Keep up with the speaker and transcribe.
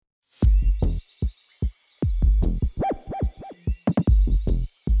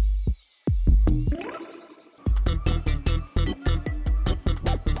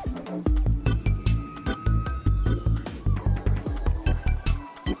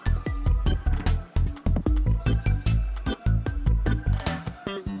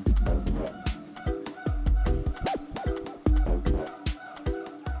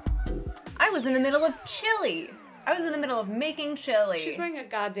was in the middle of chili. I was in the middle of making chili. She's wearing a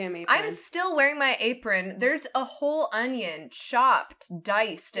goddamn apron. I'm still wearing my apron. There's a whole onion chopped,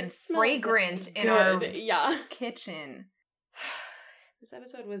 diced, and fragrant in our kitchen. This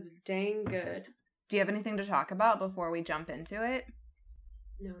episode was dang good. Do you have anything to talk about before we jump into it?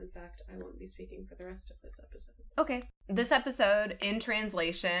 No, in fact, I won't be speaking for the rest of this episode. Okay. This episode, in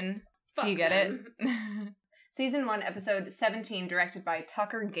translation, do you get it? Season 1, episode 17, directed by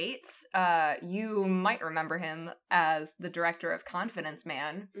Tucker Gates. You might remember him as the director of Confidence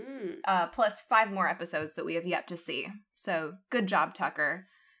Man, plus 5 more episodes that we have yet to see. So, good job, Tucker.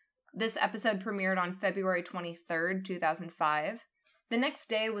 This episode premiered on February 23rd, 2005. The next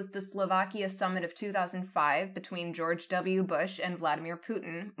day was the Slovakia summit of 2005 between George W. Bush and Vladimir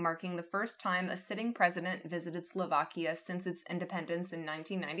Putin, marking the first time a sitting president visited Slovakia since its independence in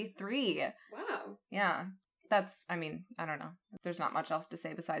 1993. Wow. Yeah. That's, I mean, I don't know. There's not much else to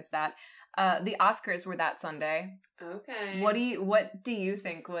say besides that. The Oscars were that Sunday. Okay. What do you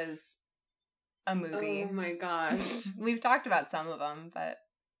think was a movie? Oh my gosh. We've talked about some of them, but...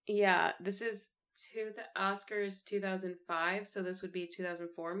 Yeah, this is the Oscars 2005, so this would be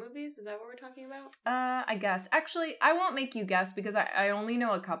 2004 movies? Is that what we're talking about? I guess. Actually, I won't make you guess because I only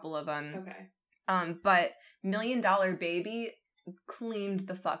know a couple of them. Okay. But Million Dollar Baby cleaned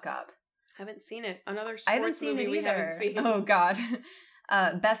the fuck up. Haven't seen it. Another sports movie we haven't seen. Oh, God.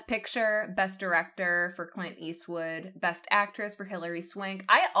 Best Picture, Best Director for Clint Eastwood, Best Actress for Hilary Swank.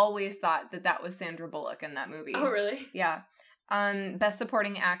 I always thought that was Sandra Bullock in that movie. Oh, really? Yeah. Best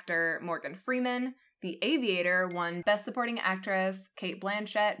Supporting Actor, Morgan Freeman. The Aviator won Best Supporting Actress, Cate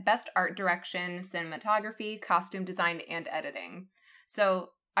Blanchett, Best Art Direction, Cinematography, Costume Design, and Editing.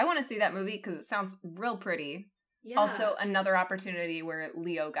 So I want to see that movie because it sounds real pretty. Yeah. Also, another opportunity where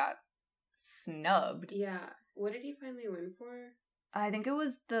Leo got snubbed. Yeah. What did he finally win for? I think it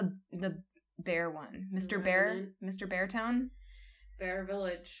was the bear one. Mr. Bear? Mr. Beartown? Bear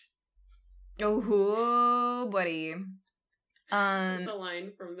Village. Oh, buddy. That's a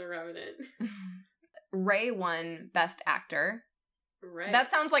line from The Revenant. Ray won Best Actor. Ray.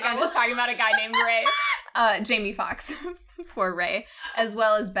 That sounds like I'm just talking about a guy named Ray. Jamie Foxx for Ray, as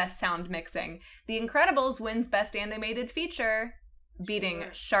well as Best Sound Mixing. The Incredibles wins Best Animated Feature, beating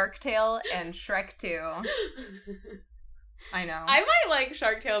Shark Tale and Shrek 2. I know. I might like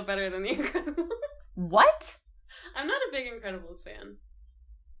Shark Tale better than The Incredibles. What? I'm not a big Incredibles fan.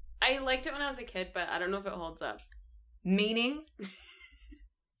 I liked it when I was a kid, but I don't know if it holds up. Meaning?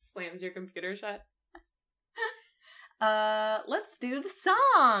 Slams your computer shut. Let's do the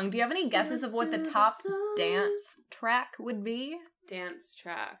song. Do you have any guesses of what the top dance track would be? Dance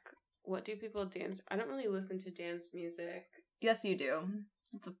track. What do people dance? I don't really listen to dance music. Yes, you do.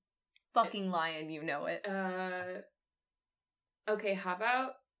 It's a fucking lie and you know it. Okay, how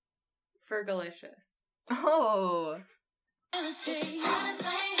about Fergalicious? Oh. It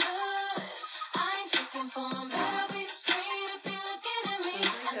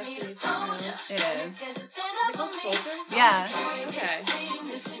is. Is it called Soldier? Yeah. Okay.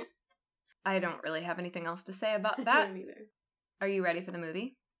 I don't really have anything else to say about that. Me neither. Are you ready for the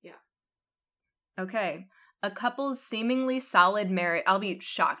movie? Yeah. Okay. A couple's seemingly solid marriage... I'll be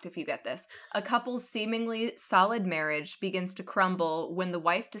shocked if you get this. A couple's seemingly solid marriage begins to crumble when the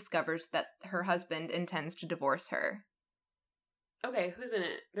wife discovers that her husband intends to divorce her. Okay, who's in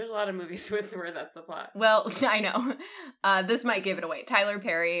it? There's a lot of movies where that's the plot. Well, I know. This might give it away. Tyler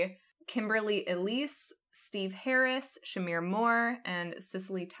Perry, Kimberly Elise, Steve Harris, Shamir Moore, and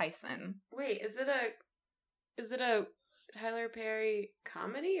Cicely Tyson. Wait, is it a Tyler Perry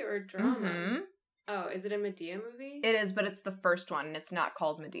comedy or drama? Mm-hmm. Oh, is it a Medea movie? It is, but it's the first one, and it's not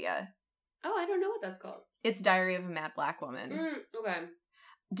called Medea. Oh, I don't know what that's called. It's Diary of a Mad Black Woman. Okay.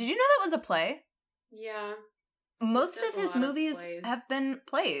 Did you know that was a play? Yeah. Most of his movies have been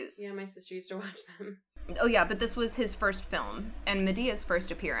plays. Yeah, my sister used to watch them. Oh yeah, but this was his first film, and Medea's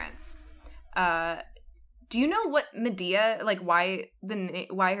first appearance. Do you know what Medea, like why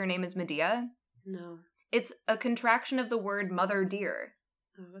her name is Medea? No. It's a contraction of the word mother dear.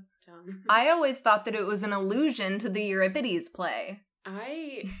 Oh, that's dumb. I always thought that it was an allusion to the Euripides play.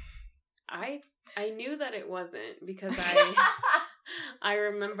 I knew that it wasn't because I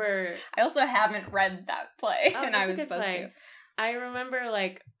remember. I also haven't read that play, and I was supposed to. I remember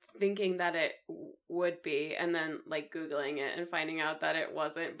like thinking that it would be, and then like Googling it and finding out that it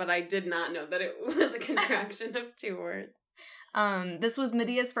wasn't. But I did not know that it was a contraction of 2 words. This was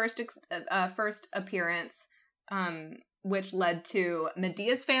Medea's first appearance, which led to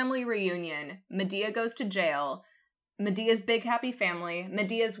Medea's family reunion. Medea goes to jail. Medea's Big Happy Family.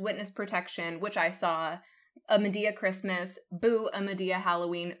 Medea's Witness Protection, which I saw. a Medea Christmas, Boo, a Medea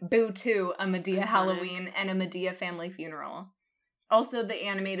Halloween, Boo 2, a Medea Halloween, and a Medea family funeral. Also the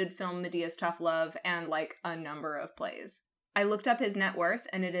animated film Medea's Tough Love, and like a number of plays. I looked up his net worth,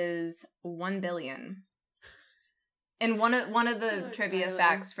 and it is $1 billion. And one of the trivia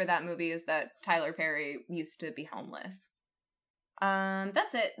facts for that movie is that Tyler Perry used to be homeless.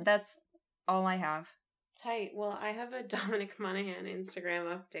 That's it. That's all I have. Tight. Well, I have a Dominic Monaghan Instagram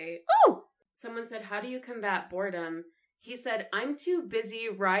update. Ooh! Someone said, how do you combat boredom? He said, I'm too busy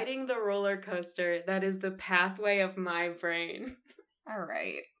riding the roller coaster that is the pathway of my brain. All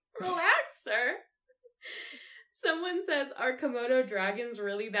right. Relax, sir. Someone says, are Komodo dragons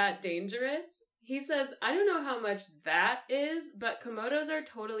really that dangerous? He says, I don't know how much that is, but Komodos are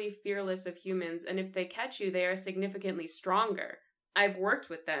totally fearless of humans, and if they catch you, they are significantly stronger. I've worked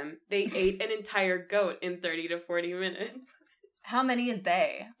with them. They ate an entire goat in 30 to 40 minutes. How many is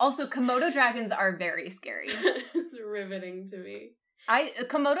they? Also, Komodo dragons are very scary. It's riveting to me.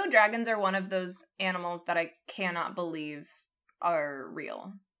 Komodo dragons are one of those animals that I cannot believe are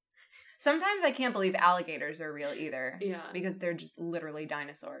real. Sometimes I can't believe alligators are real either. Yeah. Because they're just literally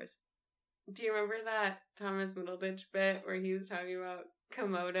dinosaurs. Do you remember that Thomas Middleditch bit where he was talking about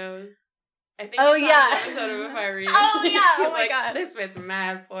Komodos? I think it's on an episode of If I Read. Oh, yeah. Oh, my God. This bit's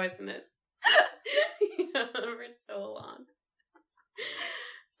mad poisonous. Yeah, for so long.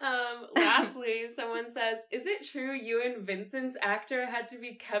 Lastly, someone says, is it true you and Vincent's actor had to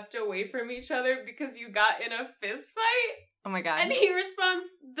be kept away from each other because you got in a fist fight? Oh my God. And he responds,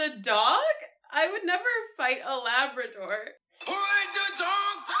 the dog? I would never fight a Labrador. Who let the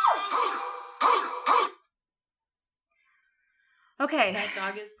dogs out? Okay. That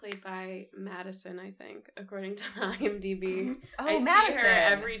dog is played by Madison, I think, according to the IMDb. Oh, I Madison. see her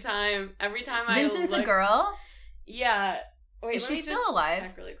every time I Vincent's look. A girl? Yeah. Wait, is she still alive?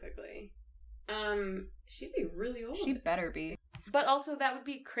 Check really quickly. She'd be really old. She better be. But also, that would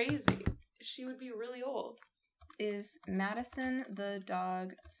be crazy. She would be really old. Is Madison the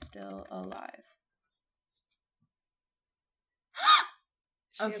dog still alive?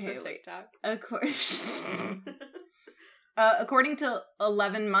 She has a TikTok. Of course. According to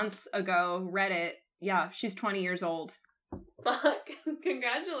 11 months ago, Reddit, yeah, she's 20 years old. Fuck.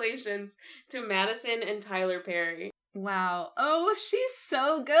 Congratulations to Madison and Tyler Perry. Wow. Oh, she's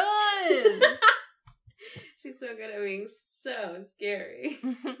so good. She's so good at being so scary.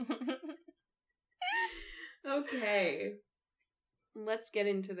 Okay. Let's get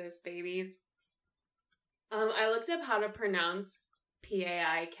into this, babies. I looked up how to pronounce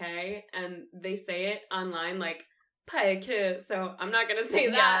Paik, and they say it online like Pike, so I'm not gonna say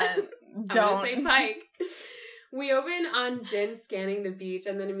that. Yeah, I'm gonna say Pike. We open on Jin scanning the beach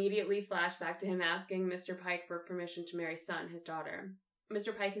and then immediately flash back to him asking Mr. Pike for permission to marry Sun, his daughter.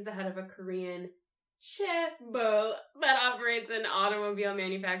 Mr. Pike is the head of a Korean chaebol that operates an automobile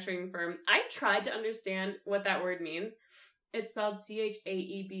manufacturing firm. I tried to understand what that word means. It's spelled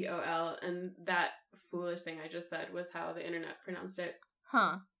Chaebol, and that foolish thing I just said was how the internet pronounced it.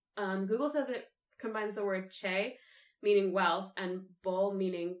 Huh. Google says it combines the word che, meaning wealth, and bol,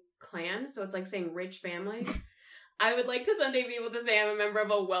 meaning clan, so it's like saying rich family. I would like to someday be able to say I'm a member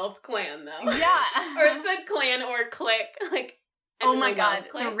of a wealth clan, though. Yeah. Or it said clan or clique. Like, oh my God,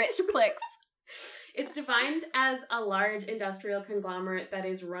 the rich cliques. It's defined as a large industrial conglomerate that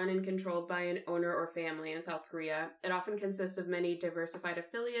is run and controlled by an owner or family in South Korea. It often consists of many diversified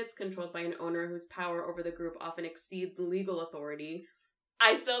affiliates controlled by an owner whose power over the group often exceeds legal authority.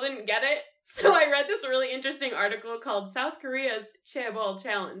 I still didn't get it, so I read this really interesting article called South Korea's Chaebol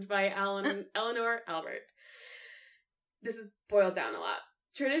Challenge by Eleanor Albert. This is boiled down a lot.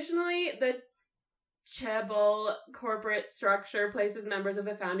 Traditionally, the Chaebol corporate structure places members of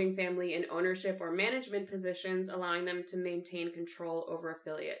the founding family in ownership or management positions, allowing them to maintain control over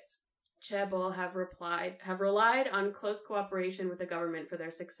affiliates. Chaebol have relied on close cooperation with the government for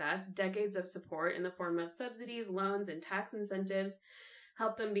their success. Decades of support in the form of subsidies, loans, and tax incentives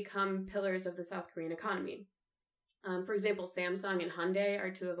help them become pillars of the South Korean economy. For example, Samsung and Hyundai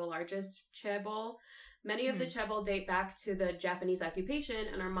are two of the largest Chaebol. Many of the Chaebol date back to the Japanese occupation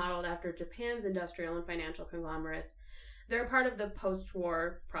and are modeled after Japan's industrial and financial conglomerates. They're part of the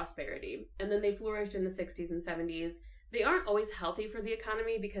post-war prosperity, and then they flourished in the 60s and 70s. They aren't always healthy for the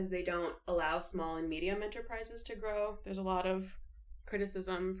economy because they don't allow small and medium enterprises to grow. There's a lot of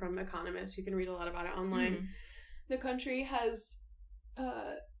criticism from economists. You can read a lot about it online. The country has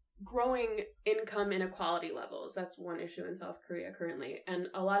growing income inequality levels. That's one issue in South Korea currently. And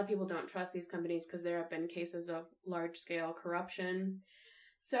a lot of people don't trust these companies because there have been cases of large-scale corruption.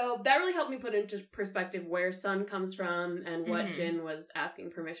 So that really helped me put into perspective where Sun comes from and what Jin was asking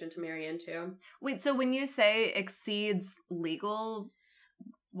permission to marry into. Wait, so when you say exceeds legal,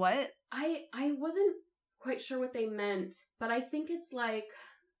 what? I wasn't quite sure what they meant, but I think it's like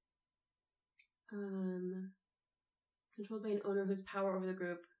controlled by an owner whose power over the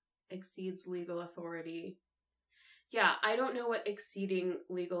group exceeds legal authority. Yeah, I don't know what exceeding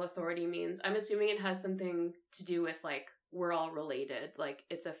legal authority means. I'm assuming it has something to do with, like, we're all related. Like,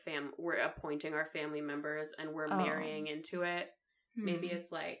 it's we're appointing our family members and we're marrying into it. Maybe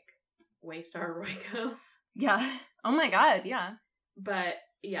it's like Waystar Royco. Yeah. Oh my god, yeah. But,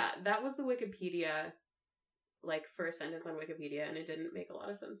 yeah, that was the Wikipedia, like, first sentence on Wikipedia, and it didn't make a lot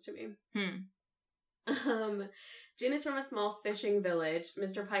of sense to me. Jin is from a small fishing village.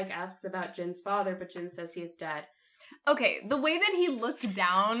 Mr. Pike asks about Jin's father, but Jin says he is dead. Okay, the way that he looked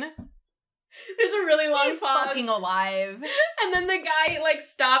down... There's a really long He's pause. fucking alive. And then the guy, like,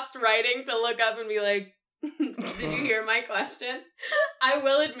 stops writing to look up and be like, did you hear my question? I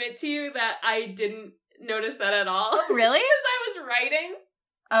will admit to you that I didn't notice that at all. Really? Because I was writing.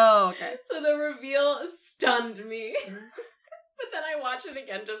 Oh, okay. So the reveal stunned me. But then I watched it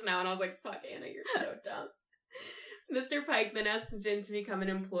again just now and I was like, fuck, Anna, you're so dumb. Mr. Pike then asks Jin to become an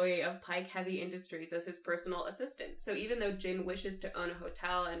employee of Pike Heavy Industries as his personal assistant. So even though Jin wishes to own a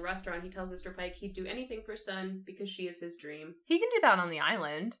hotel and restaurant, he tells Mr. Pike he'd do anything for Sun because she is his dream. He can do that on the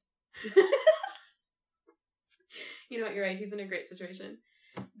island. You know what, you're right. He's in a great situation.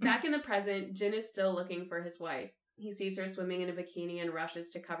 Back in the present, Jin is still looking for his wife. He sees her swimming in a bikini and rushes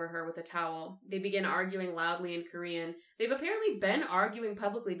to cover her with a towel. They begin arguing loudly in Korean. They've apparently been arguing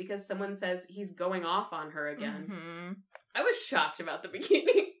publicly because someone says he's going off on her again. I was shocked about the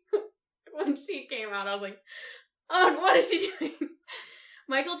bikini. When she came out, I was like, oh, what is she doing?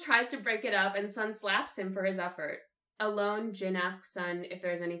 Michael tries to break it up and Sun slaps him for his effort. Alone, Jin asks Sun if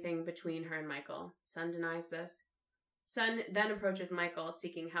there's anything between her and Michael. Sun denies this. Sun then approaches Michael,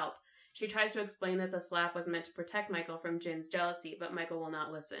 seeking help. She tries to explain that the slap was meant to protect Michael from Jin's jealousy, but Michael will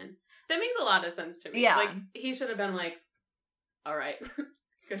not listen. That makes a lot of sense to me. Yeah. Like, he should have been like, all right,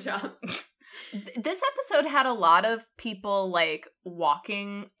 good job. This episode had a lot of people, like,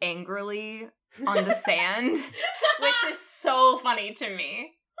 walking angrily on the sand, which is so funny to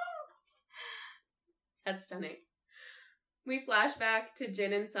me. That's stunning. We flash back to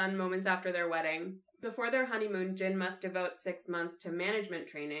Jin and Sun moments after their wedding. Before their honeymoon, Jin must devote 6 months to management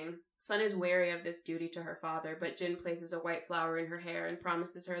training. Sun is wary of this duty to her father, but Jin places a white flower in her hair and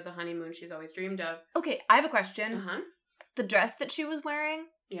promises her the honeymoon she's always dreamed of. Okay, I have a question. Uh-huh. The dress that she was wearing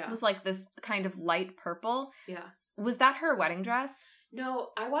was like this kind of light purple. Yeah. Was that her wedding dress? No,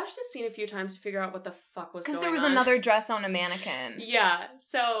 I watched this scene a few times to figure out what the fuck was going on. Because there was another dress on a mannequin. Yeah,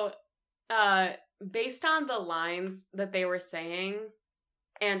 so, based on the lines that they were saying,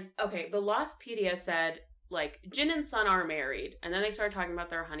 and, okay, the Lostpedia said, like, Jin and Sun are married, and then they started talking about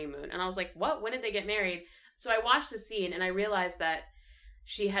their honeymoon, and I was like, what? When did they get married? So I watched the scene, and I realized that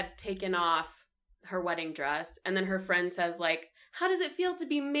she had taken off her wedding dress, and then her friend says, like, how does it feel to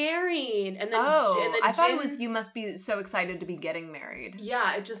be married? And then, I thought it was, you must be so excited to be getting married.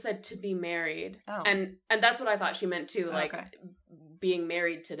 Yeah, it just said to be married. Oh. And that's what I thought she meant too, like, being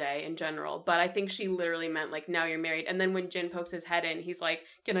married today in general. But I think she literally meant, like, now you're married. And then when Jin pokes his head in, he's like,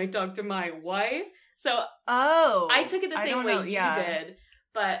 can I talk to my wife? So I took it the same way you did.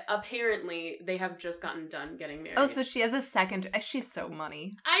 But apparently, they have just gotten done getting married. Oh, so she has a second... She's so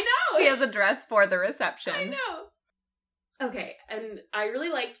money. I know! She has a dress for the reception. I know! Okay, and I really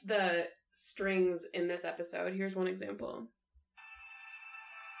liked the strings in this episode. Here's one example.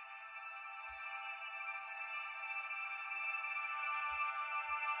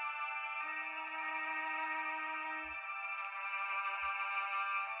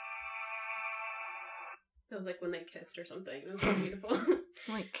 That was like when they kissed or something. It was really beautiful.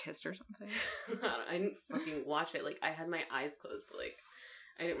 Like kissed or something? I didn't fucking watch it. Like, I had my eyes closed, but like,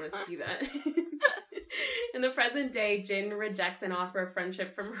 I didn't want to see that. In the present day, Jin rejects an offer of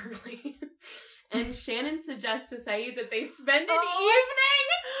friendship from Hurley. And Shannon suggests to Saeed that they spend an evening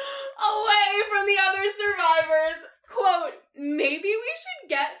away from the other survivors. Quote, maybe we should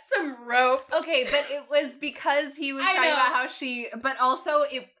get some rope. Okay, but it was because he was talking about how she... But also,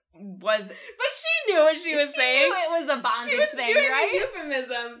 it was... But she knew what she was saying. She knew it was a bondage thing, she was doing right? a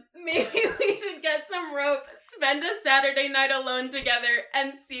euphemism. Maybe we should get some rope, spend a Saturday night alone together,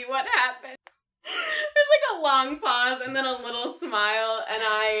 and see what happens. There's like a long pause and then a little smile, and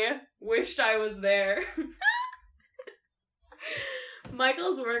I wished I was there.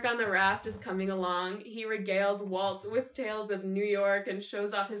 Michael's work on the raft is coming along. He regales Walt with tales of New York and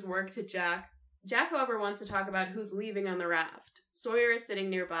shows off his work to Jack. Jack, however, wants to talk about who's leaving on the raft. Sawyer is sitting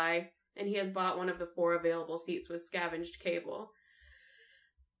nearby, and he has bought one of the 4 available seats with scavenged cable.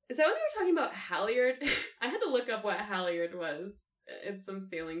 Is that when they were talking about halyard? I had to look up what halyard was. It's some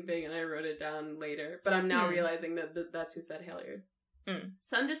sailing thing, and I wrote it down later. But I'm now realizing that that's who said halyard.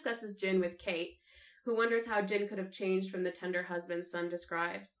 Sun discusses Jin with Kate, who wonders how Jin could have changed from the tender husband Sun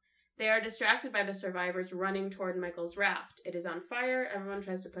describes. They are distracted by the survivors running toward Michael's raft. It is on fire. Everyone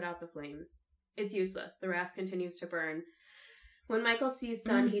tries to put out the flames. It's useless. The raft continues to burn. When Michael sees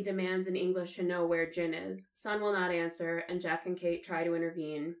Sun, he demands in English to know where Jin is. Sun will not answer, and Jack and Kate try to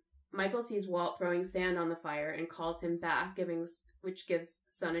intervene. Michael sees Walt throwing sand on the fire and calls him back, which gives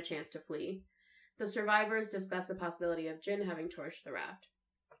Sun a chance to flee. The survivors discuss the possibility of Jin having torched the raft.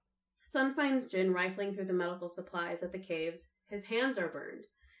 Sun finds Jin rifling through the medical supplies at the caves. His hands are burned.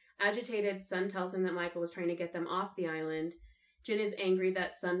 Agitated, Sun tells him that Michael was trying to get them off the island. Jin is angry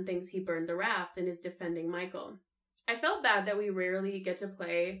that Sun thinks he burned the raft and is defending Michael. I felt bad that we rarely get to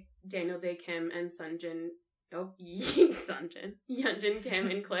play Daniel Day Kim and Hyunjin Kim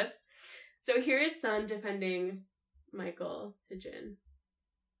in clips. So here is Sun defending Michael to Jin.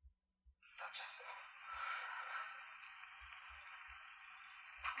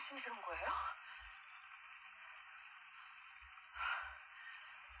 당신이 그런 거예요?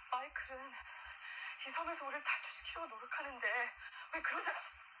 마이클은 이 섬에서 우리를 탈출시키려고 노력하는데 왜 그런 사람...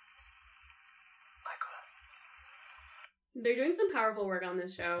 마이클. They're doing some powerful work on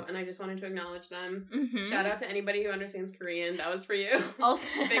this show, and I just wanted to acknowledge them. Shout out to anybody who understands Korean. That was for you. Also,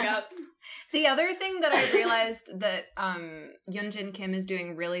 big ups. The other thing that I realized that Hyunjin Kim is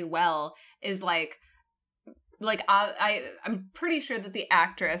doing really well is I'm pretty sure that the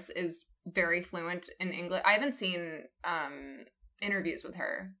actress is very fluent in English. I haven't seen interviews with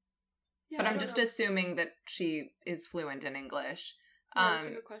her, but I'm just assuming that she is fluent in English. That's a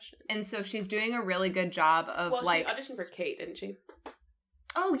good question. And so she's doing a really good job of she auditioned for Kate, didn't she?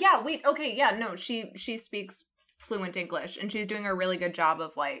 Oh yeah, wait, okay, yeah, no, she speaks fluent English, and she's doing a really good job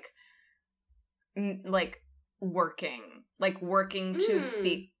of working to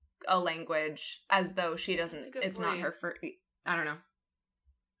speak a language as though she doesn't. It's not her first. I don't know.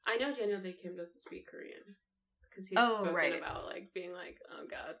 I know Daniel Day Kim doesn't speak Korean. Because he's spoken about, being oh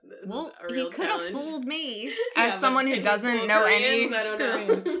god, this is a real he could challenge. have fooled me as someone who doesn't know Koreans? any I don't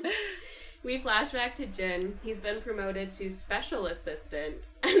Korean. know. We flash back to Jin. He's been promoted to special assistant,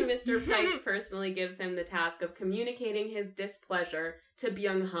 and Mr. Pike personally gives him the task of communicating his displeasure to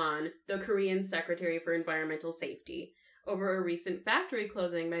Byung-han, the Korean Secretary for Environmental Safety, over a recent factory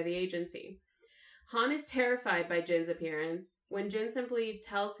closing by the agency. Han is terrified by Jin's appearance. When Jin simply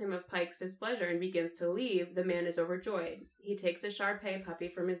tells him of Pike's displeasure and begins to leave, the man is overjoyed. He takes a Shar-Pei puppy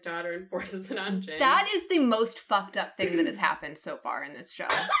from his daughter and forces it on Jin. That is the most fucked up thing that has happened so far in this show.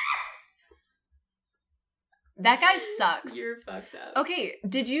 That guy sucks. You're fucked up. Okay,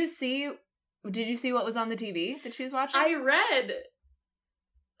 did you see what was on the TV that she was watching? I read.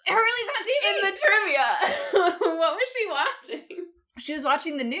 Hurley's on TV! In the trivia! What was she watching? She was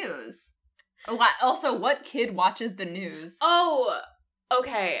watching the news. Also, what kid watches the news? Oh,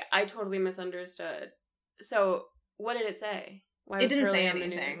 okay. I totally misunderstood. So, what did it say? Why was it didn't Hurley say on the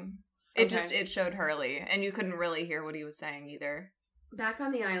anything. news? It showed Hurley, and you couldn't really hear what he was saying either. Back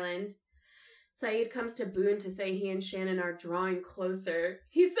on the island, Saeed comes to Boone to say he and Shannon are drawing closer.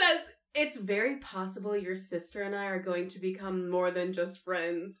 He says, "It's very possible your sister and I are going to become more than just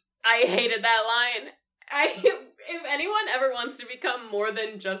friends." I hated that line. If anyone ever wants to become more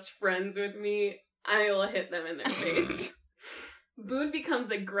than just friends with me, I will hit them in their face. Boone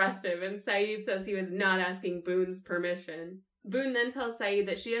becomes aggressive, and Saeed says he was not asking Boone's permission. Boone then tells Saeed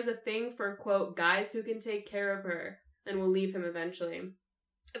that she has a thing for, quote, guys who can take care of her, and will leave him eventually.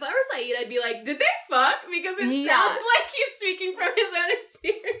 If I were Saeed, I'd be like, did they fuck? Because it sounds like he's speaking from his own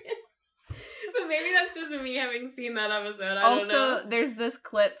experience. But maybe that's just me having seen that episode. I don't know. Also, there's this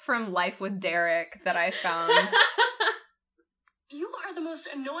clip from Life with Derek that I found. You are the most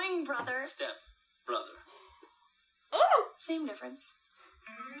annoying brother. Step brother. Oh! Same difference.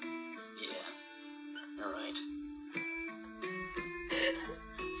 Yeah, you're right.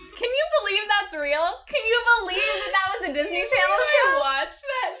 Can you believe that's real? Can you believe that was a Disney Channel show? I watched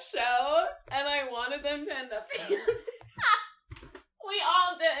that show, and I wanted them to end up together. We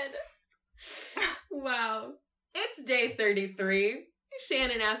all did. Wow. It's day 33.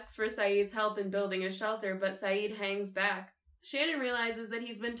 Shannon asks for Saeed's help in building a shelter, but Saeed hangs back. Shannon realizes that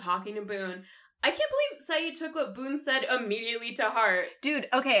he's been talking to Boone. I can't believe Saeed took what Boone said immediately to heart. Dude,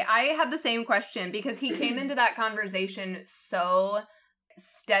 okay, I had the same question because he came into that conversation so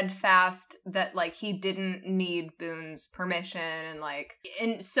steadfast that, he didn't need Boone's permission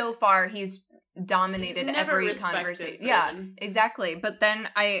and so far he's dominated every conversation. Yeah, exactly. But then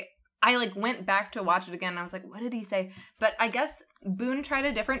I like went back to watch it again and I was like, what did he say? But I guess Boone tried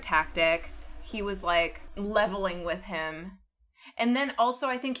a different tactic. He was like leveling with him. And then also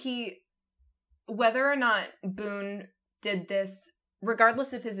I think whether or not Boone did this,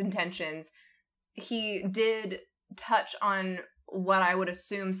 regardless of his intentions, he did touch on what I would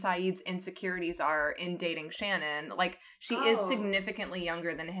assume Saeed's insecurities are in dating Shannon. Like, she is significantly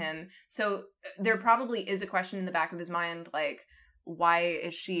younger than him. So there probably is a question in the back of his mind, like, why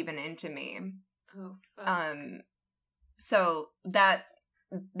is she even into me? Oh, fuck. So that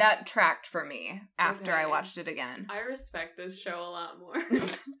tracked for me after I watched it again. I respect this show a lot more.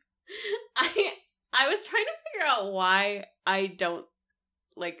 I was trying to figure out why I don't,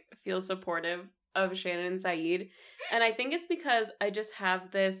 like, feel supportive of Shannon and Saeed. And I think it's because I just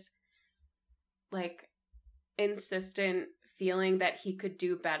have this, like, insistent feeling that he could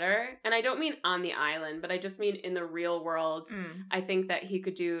do better. And I don't mean on the island, but I just mean in the real world. I think that he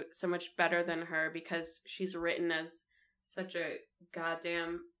could do so much better than her because she's written as such a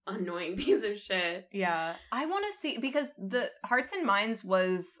goddamn annoying piece of shit. Yeah. I want to see, because the Hearts and Minds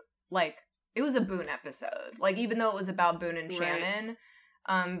was, like, it was a Boone episode. Like, even though it was about Boone and Shannon,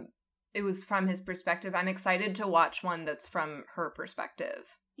 it was from his perspective. I'm excited to watch one that's from her perspective.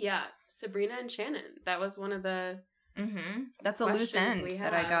 Yeah, Sabrina and Shannon. That was one of the That's a loose end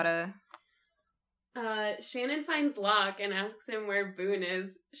that I gotta... Shannon finds Locke and asks him where Boone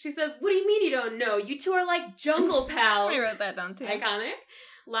is. She says, what do you mean you don't know? You two are like jungle pals. I wrote that down too. Iconic.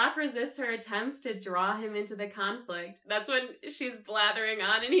 Locke resists her attempts to draw him into the conflict. That's when she's blathering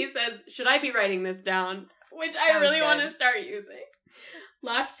on and he says, should I be writing this down? Which I really want to start using.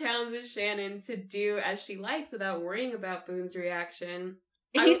 Locke challenges Shannon to do as she likes without worrying about Boone's reaction.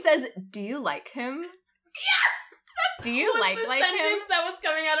 He says, do you like him? Yeah! Do you like him? Sentence that was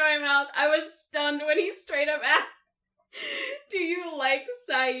coming out of my mouth. I was stunned when he straight up asked, do you like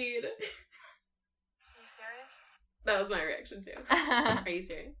Saeed? Are you serious? That was my reaction too. Are you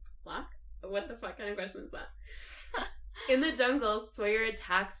serious? Locke? What the fuck kind of question is that? In the jungle, Sawyer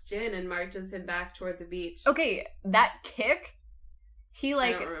attacks Jin and marches him back toward the beach. Okay, that kick... He,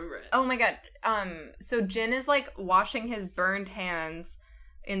 like... I don't remember it. Oh my god. So Jin is, like, washing his burned hands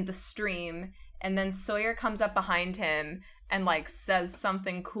in the stream, and then Sawyer comes up behind him and, like, says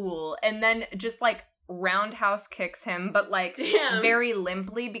something cool, and then just, like, roundhouse kicks him, but, like, very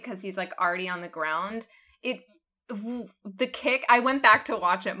limply because he's, like, already on the ground. The kick, I went back to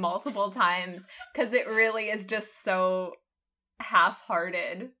watch it multiple times, because it really is just so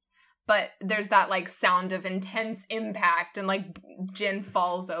half-hearted. But there's that, like, sound of intense impact, and, like, Jin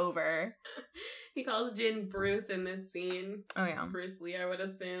falls over. He calls Jin Bruce in this scene. Oh, yeah. Bruce Lee, I would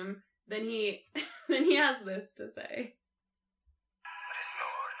assume. Then he has this to say. But it's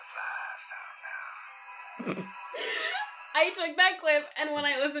Lord of the Flies down now. I took that clip, and when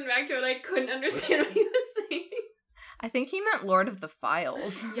I listened back to it, I couldn't understand what he was saying. I think he meant Lord of the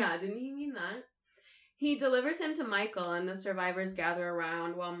Files. Yeah, didn't he mean that? He delivers him to Michael, and the survivors gather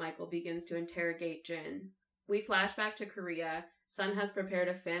around while Michael begins to interrogate Jin. We flash back to Korea. Sun has prepared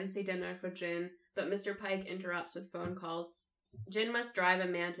a fancy dinner for Jin, but Mr. Pike interrupts with phone calls. Jin must drive a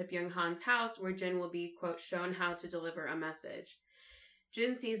man to Byung-han's house, where Jin will be, quote, shown how to deliver a message.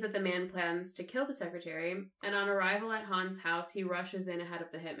 Jin sees that the man plans to kill the secretary, and on arrival at Han's house, he rushes in ahead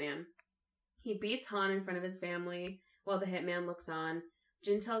of the hitman. He beats Han in front of his family, while the hitman looks on.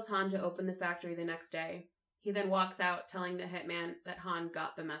 Jin tells Han to open the factory the next day. He then walks out, telling the hitman that Han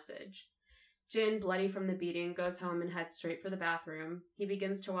got the message. Jin, bloody from the beating, goes home and heads straight for the bathroom. He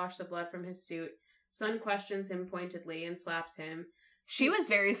begins to wash the blood from his suit. Sun questions him pointedly and slaps him. She was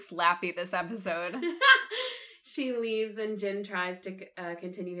very slappy this episode. She leaves and Jin tries to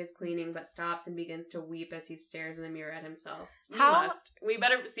continue his cleaning, but stops and begins to weep as he stares in the mirror at himself. We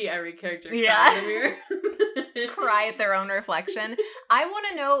better see every character cry in the mirror. Cry at their own reflection. I want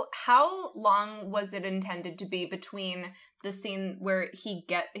to know, how long was it intended to be between the scene where he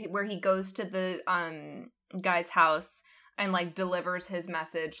goes to the guy's house and, like, delivers his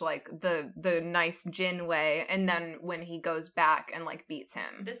message, like, the nice Jin way, and then when he goes back and, like, beats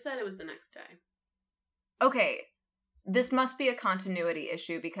him? This said it was the next day. Okay, this must be a continuity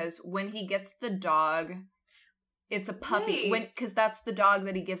issue, because when he gets the dog, it's a puppy. Because that's the dog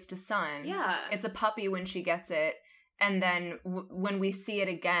that he gives to Sun. Yeah. It's a puppy when she gets it. And then when we see it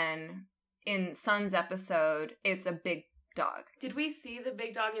again in Sun's episode, it's a big dog. Did we see the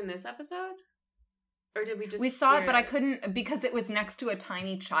big dog in this episode? Or did we just... We saw it, but I couldn't, because it was next to a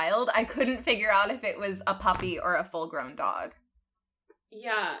tiny child, I couldn't figure out if it was a puppy or a full-grown dog.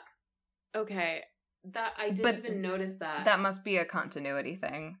 Yeah. Okay. That I didn't even notice that. That must be a continuity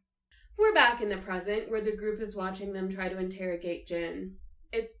thing. We're back in the present, where the group is watching them try to interrogate Jin.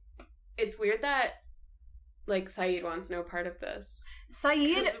 It's weird that, like, Saeed wants no part of this.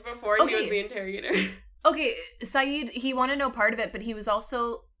 Saeed... Before he was the interrogator. Okay, Saeed, he wanted no part of it, but he was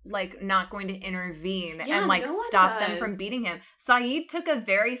also, like, not going to intervene and, like, stop them from beating him. Saeed took a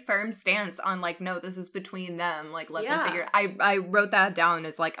very firm stance on, like, no, this is between them. Like, let them figure it. I wrote that down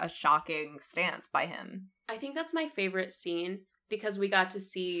as, like, a shocking stance by him. I think that's my favorite scene, because we got to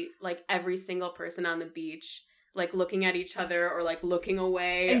see, like, every single person on the beach, like, looking at each other or, like, looking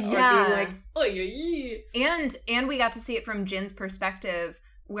away or being like, oh, yeah. And we got to see it from Jin's perspective,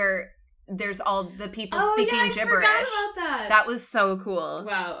 where there's all the people speaking gibberish. I forgot about that. That was so cool.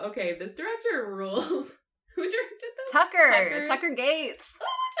 Wow, okay, this director rules. Who directed this? Tucker Gates.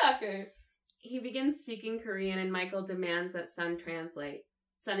 Oh, Tucker. He begins speaking Korean, and Michael demands that Sun translate.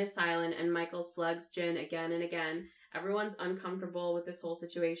 Sun is silent, and Michael slugs Jin again and again. Everyone's uncomfortable with this whole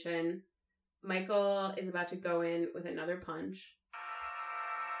situation. Michael is about to go in with another punch.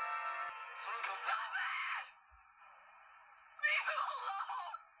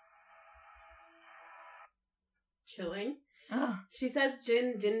 Chilling. Ugh. She says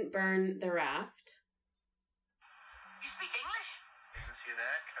Jin didn't burn the raft. You speak English? Didn't see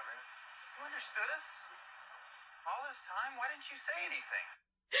that coming. You understood us? All this time? Why didn't you say anything?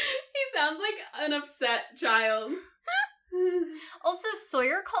 He sounds like an upset child. Also,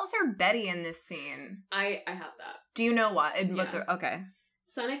 Sawyer calls her Betty in this scene. I have that. Do you know what? Yeah. Okay.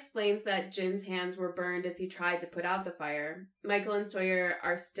 Sun explains that Jin's hands were burned as he tried to put out the fire. Michael and Sawyer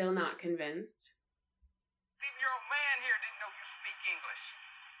are still not convinced. Even your old man here didn't know you speak English.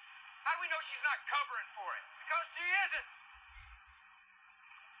 How do we know she's not covering for it? Because she isn't.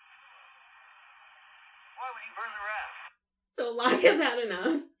 Why would he burn the raft? So Locke has had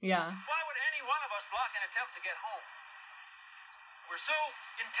enough. Yeah. Why would any one of us block an attempt to get home? We're so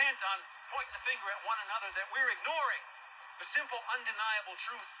intent on pointing the finger at one another that we're ignoring the simple, undeniable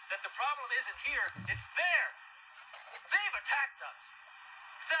truth that the problem isn't here, it's there. They've attacked us,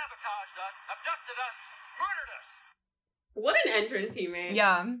 sabotaged us, abducted us, murdered us. What an entrance he made.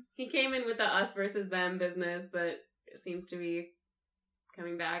 Yeah. He came in with the us versus them business that seems to be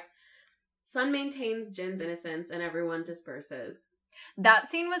coming back. Sun maintains Jin's innocence and everyone disperses. That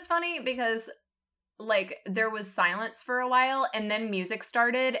scene was funny because, like, there was silence for a while and then music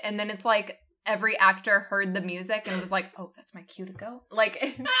started and then it's like every actor heard the music and was like, oh, that's my cue to go. Like...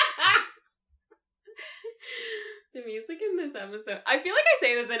 The music in this episode. I feel like I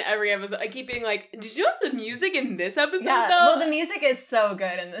say this in every episode. I keep being like, did you notice the music in this episode, though? Well, the music is so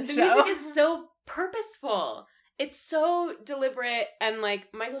good in this show. The music is so purposeful. It's so deliberate, and,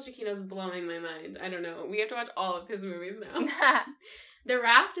 like, Michael Giacchino's blowing my mind. I don't know. We have to watch all of his movies now. The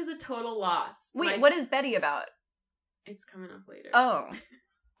raft is a total loss. Wait, what is Betty about? It's coming up later. Oh.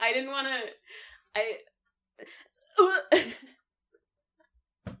 I didn't want to...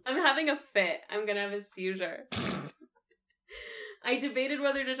 I'm having a fit. I'm gonna have a seizure. I debated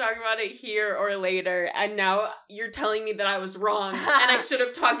whether to talk about it here or later, and now you're telling me that I was wrong, and I should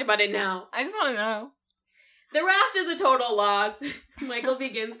have talked about it now. I just want to know. The raft is a total loss. Michael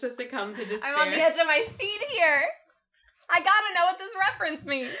begins to succumb to despair. I'm on the edge of my seat here. I gotta know what this reference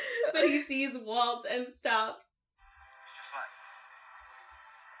means. But he sees Walt and stops. It's just like...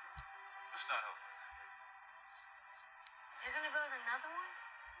 Let's start over. You're gonna build another one?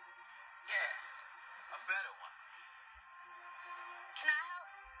 Yeah, a better one. Can I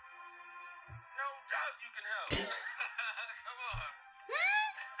help? No doubt you can help. Come on.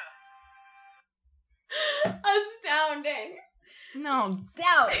 Astounding. No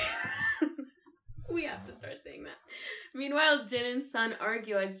doubt. We have to start saying that. Meanwhile, Jin and Sun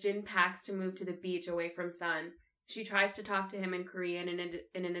argue as Jin packs to move to the beach away from Sun. She tries to talk to him in Korean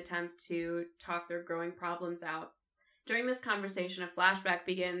in an attempt to talk their growing problems out. During this conversation, a flashback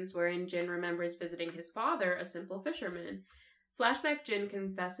begins wherein Jin remembers visiting his father, a simple fisherman. Flashback Jin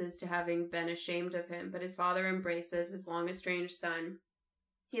confesses to having been ashamed of him, but his father embraces his long-estranged son.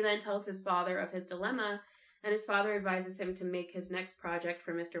 He then tells his father of his dilemma, and his father advises him to make his next project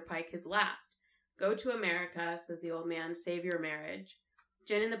for Mr. Pike his last. Go to America, says the old man, save your marriage.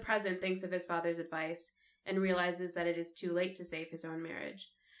 Jin in the present thinks of his father's advice and realizes that it is too late to save his own marriage.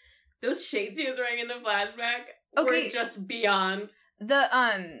 Those shades he was wearing in the flashback were just beyond.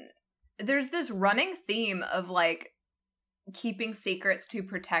 There's this running theme of, like, keeping secrets to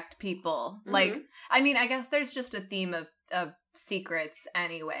protect people. Mm-hmm. Like, I mean, I guess there's just a theme of secrets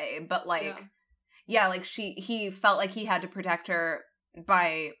anyway, but, like, yeah, like, he felt like he had to protect her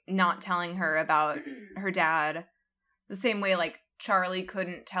by not telling her about her dad. The same way, like, Charlie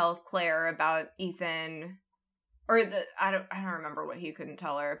couldn't tell Claire about Ethan, Or I don't remember what he couldn't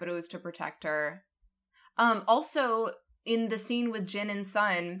tell her, but it was to protect her. Also, in the scene with Jin and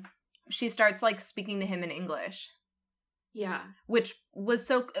Sun, she starts, like, speaking to him in English. Yeah. Which was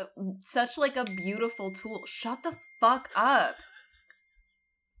such, like, a beautiful tool. Shut the fuck up.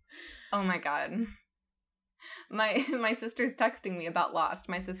 Oh my god. My sister's texting me about Lost.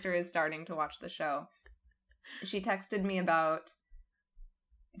 My sister is starting to watch the show. She texted me about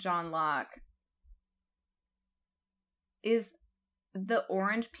John Locke. Is the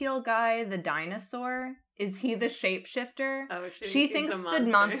orange peel guy the dinosaur? Is he the shapeshifter? Oh, she thinks the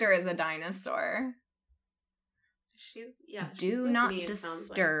monster is a dinosaur. Do like not me,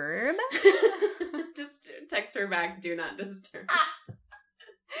 disturb. Like. Just text her back, do not disturb.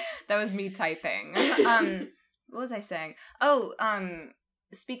 That was me typing. What was I saying? Oh,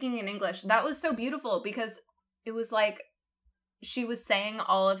 speaking in English. That was so beautiful because it was like she was saying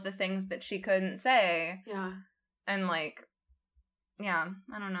all of the things that she couldn't say. Yeah. And like, yeah,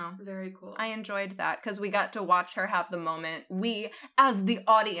 I don't know. Very cool. I enjoyed that because we got to watch her have the moment. We, as the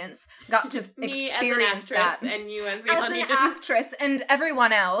audience, got to Me experience as an actress that. And you as the as audience. An actress and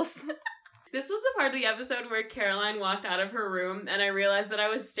everyone else. This was the part of the episode where Caroline walked out of her room and I realized that I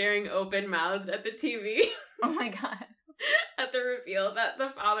was staring open-mouthed at the TV. Oh my god. At the reveal that the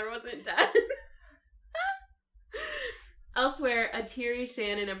father wasn't dead. Elsewhere, a teary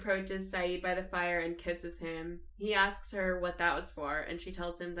Shannon approaches Saeed by the fire and kisses him. He asks her what that was for, and she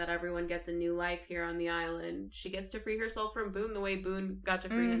tells him that everyone gets a new life here on the island. She gets to free herself from Boone the way Boone got to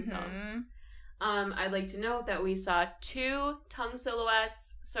free himself. I'd like to note that we saw 2 tongue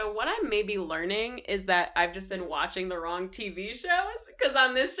silhouettes. So what I'm maybe learning is that I've just been watching the wrong TV shows. Because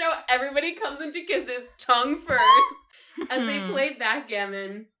on this show, everybody comes into kisses tongue first. As they play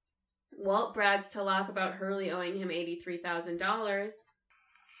backgammon, Walt brags to Locke about Hurley owing him $83,000. I told him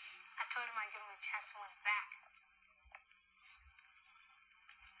I'd give him a chance to win it back.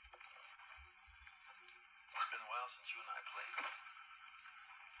 It's been a while since you and I played.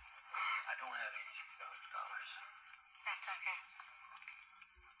 I don't have $83,000. That's okay.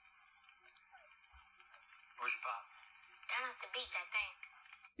 Where's your pop? Down at the beach, I think.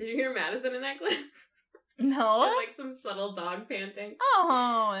 Did you hear Madison in that clip? No. There's like some subtle dog panting.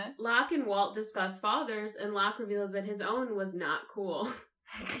 Oh. Locke and Walt discuss fathers, and Locke reveals that his own was not cool.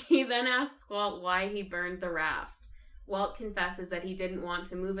 He then asks Walt why he burned the raft. Walt confesses that he didn't want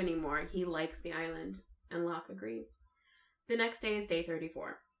to move anymore. He likes the island, and Locke agrees. The next day is day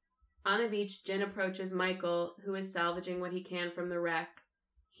 34. On the beach, Jin approaches Michael, who is salvaging what he can from the wreck.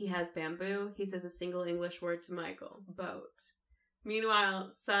 He has bamboo. He says a single English word to Michael. Boat.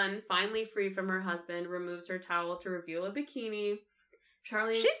 Meanwhile, Sun, finally free from her husband, removes her towel to reveal a bikini.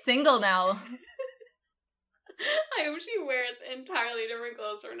 Charlie... She's single now. I hope she wears entirely different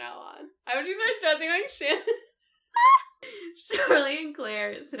clothes from now on. I hope she starts dressing like Shannon. Charlie and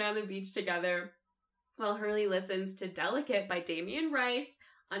Claire sit on the beach together while Hurley listens to Delicate by Damien Rice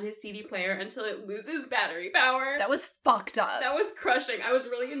on his CD player until it loses battery power. That was fucked up. That was crushing. I was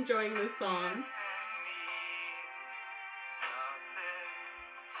really enjoying this song.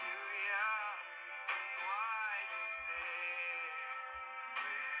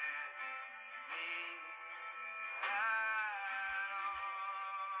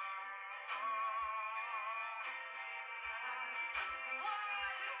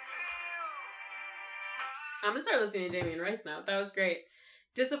 I'm gonna start listening to Damien Rice now. That was great.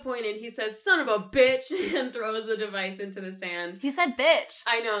 Disappointed, he says, "Son of a bitch," and throws the device into the sand. He said bitch.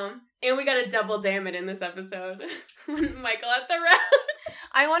 I know. And we got a double damn it in this episode. Michael at the raft.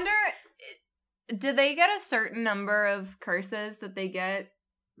 I wonder, do they get a certain number of curses that they get?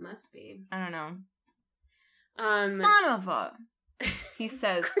 Must be. I don't know. Son of a. He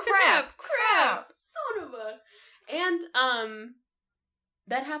says, crap. Son of a. And,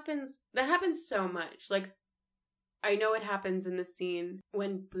 that happens so much. Like, I know it happens in the scene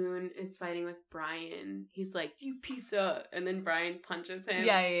when Boone is fighting with Brian. He's like, "You piece of," and then Brian punches him.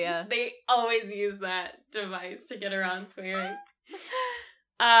 Yeah. They always use that device to get around swearing.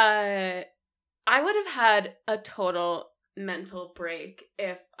 I would have had a total mental break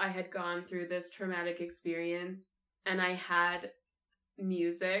if I had gone through this traumatic experience and I had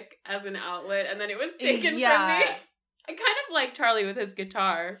music as an outlet and then it was taken from me. I kind of like Charlie with his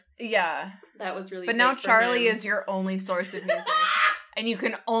guitar. Yeah. That was really But now Charlie is your only source of music. And you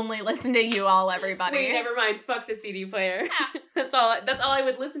can only listen to You All, everybody. Wait, never mind. Fuck the CD player. That's all I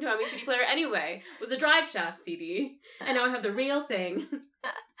would listen to on my CD player anyway. Was a Drive Shaft CD. And now I have the real thing.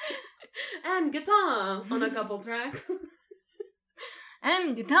 And guitar on a couple tracks.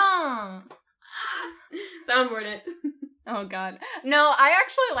 And guitar. Soundboard it. Oh god. No, I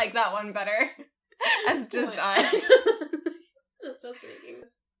actually like that one better. As just us. That's just making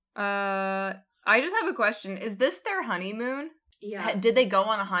this. I just have a question. Is this their honeymoon? Yeah. Did they go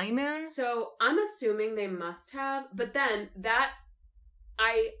on a honeymoon? So I'm assuming they must have, but then that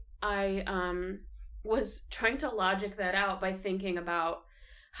I was trying to logic that out by thinking about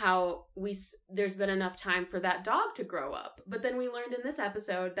how there's been enough time for that dog to grow up. But then we learned in this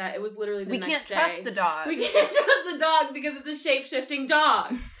episode that it was literally the next day. We can't trust the dog. We can't trust the dog because it's a shape-shifting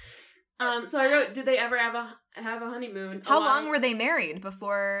dog. So I wrote, did they ever have a honeymoon? How long were they married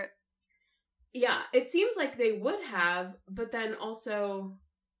before? Yeah, it seems like they would have, but then also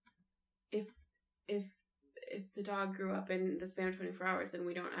if the dog grew up in the span of 24 hours, then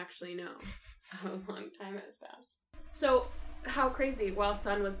we don't actually know how long time has passed. So, how crazy. While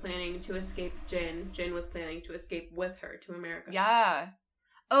Sun was planning to escape Jin was planning to escape with her to America. Yeah.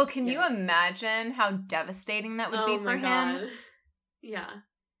 Oh, can you imagine how devastating that would be for him? God. Yeah.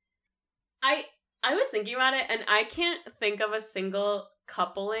 I was thinking about it, and I can't think of a single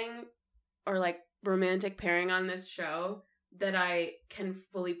coupling or, like, romantic pairing on this show that I can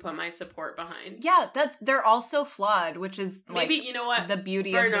fully put my support behind. Yeah, they're all so flawed, which is, like, maybe, you know what? The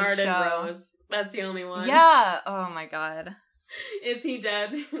beauty Bernard of this show. and Rose. That's the only one. Yeah. Oh, my God. Is he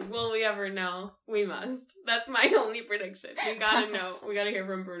dead? Will we ever know? We must. That's my only prediction. We gotta know. We gotta hear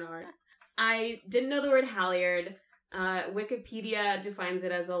from Bernard. I didn't know the word halyard. Wikipedia defines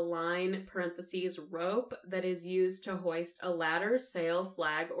it as a line, parentheses, rope that is used to hoist a ladder, sail,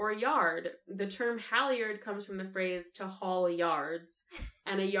 flag, or yard. The term halyard comes from the phrase to haul yards,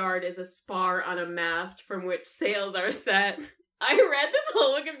 and a yard is a spar on a mast from which sails are set. I read this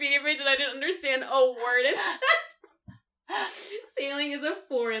whole Wikipedia page and I didn't understand a word it said. Sailing is a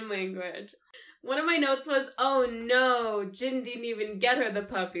foreign language. One of my notes was, oh no, Jin didn't even get her the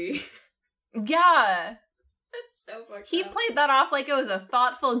puppy. Yeah. That's so fucked He up. played that off like it was a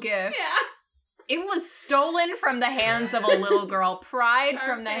thoughtful gift. Yeah. It was stolen from the hands of a little girl, pried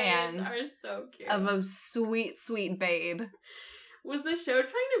from the hands are so cute. of a sweet, sweet babe. Was the show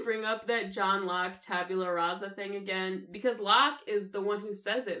trying to bring up that John Locke tabula rasa thing again? Because Locke is the one who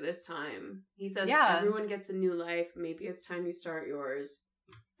says it this time. He says, everyone gets a new life. Maybe it's time you start yours.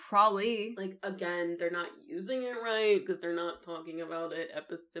 Probably. Like, again, they're not using it right because they're not talking about it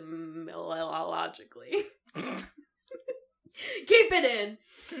epistemologically. Keep it in.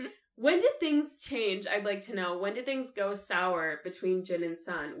 When did things change? I'd like to know. When did things go sour between Jin and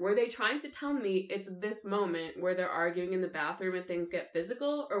Sun? Were they trying to tell me it's this moment where they're arguing in the bathroom and things get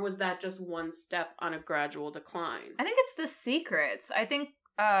physical? Or was that just one step on a gradual decline? I think it's the secrets. I think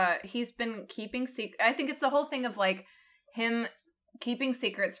he's been keeping I think it's the whole thing of, like, him keeping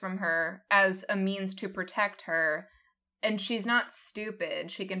secrets from her as a means to protect her. And she's not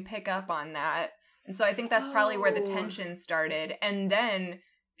stupid. She can pick up on that. And so I think that's probably where the tension started. And then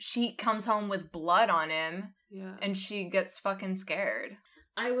she comes home with blood on him. Yeah. And she gets fucking scared.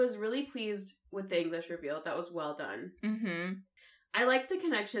 I was really pleased with the English reveal. That was well done. Mm-hmm. I like the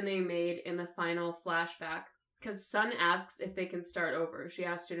connection they made in the final flashback. Because Sun asks if they can start over. She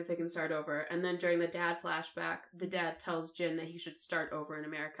asked Jin if they can start over. And then during the dad flashback, the dad tells Jin that he should start over in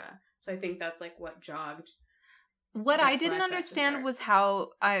America. So I think that's, like, what jogged. What I didn't understand was how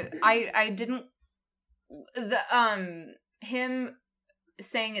I didn't him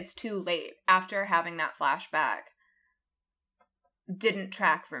saying it's too late after having that flashback didn't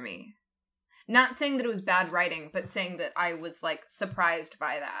track for me. Not saying that it was bad writing, but saying that I was, like, surprised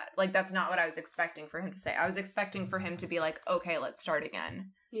by that. Like, that's not what I was expecting for him to say. I was expecting for him to be like, okay, let's start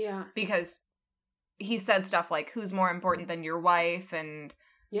again. Yeah. Because he said stuff like, who's more important than your wife? And,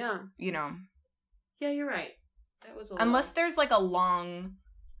 yeah, you know. Yeah, you're right. That was unless there's, like, a long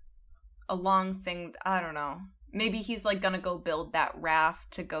thing, I don't know. Maybe he's, like, gonna go build that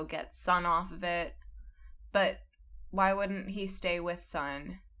raft to go get Sun off of it. But why wouldn't he stay with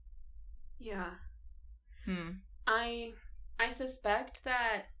Sun? Yeah. I suspect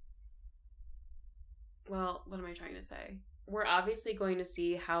that, well, what am I trying to say? We're obviously going to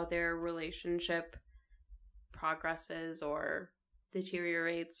see how their relationship progresses or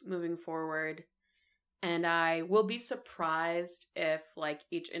deteriorates moving forward. And I will be surprised if, like,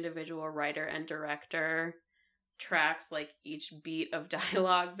 each individual writer and director tracks, like, each beat of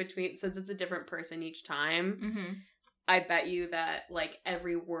dialogue between, since it's a different person each time. Mm-hmm. I bet you that, like,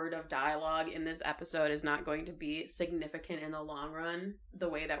 every word of dialogue in this episode is not going to be significant in the long run, the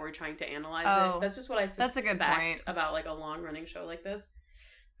way that we're trying to analyze it. That's just what I suspect that's a good point. About, like, a long-running show like this.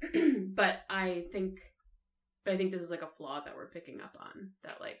 But I think this is, like, a flaw that we're picking up on,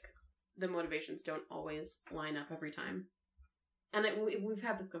 that, like, the motivations don't always line up every time. And we've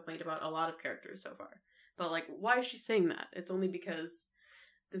had this complaint about a lot of characters so far. But, like, why is she saying that? It's only because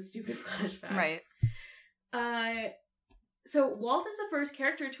the stupid flashback. Right. So Walt is the first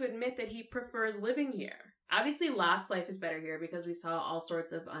character to admit that he prefers living here. Obviously, Locke's life is better here because we saw all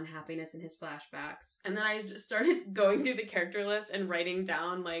sorts of unhappiness in his flashbacks. And then I just started going through the character list and writing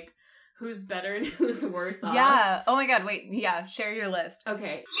down, like, who's better and who's worse off. Yeah. Oh my god, wait. Yeah, share your list.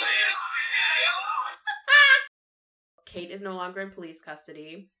 Okay. Kate is no longer in police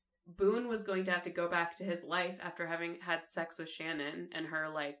custody. Boone was going to have to go back to his life after having had sex with Shannon and her,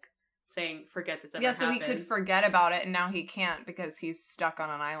 like, saying, forget this ever happened. Yeah, so he could forget about it, and now he can't because he's stuck on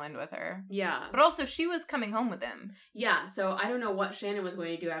an island with her. Yeah. But also, she was coming home with him. Yeah, so I don't know what Shannon was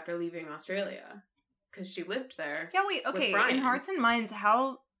going to do after leaving Australia. Because she lived there. Yeah, wait, okay. In Hearts and Minds,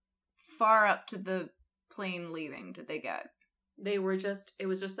 how far up to the plane leaving did they get? It was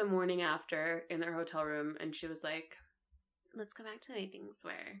just the morning after in their hotel room, and she was like, let's go back to the way things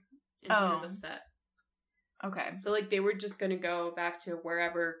were. And he was upset. Okay. So, like, they were just gonna go back to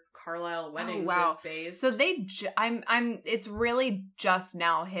wherever Carlisle Weddings is based. So they, it's really just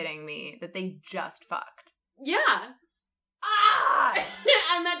now hitting me that they just fucked. Yeah. Ah!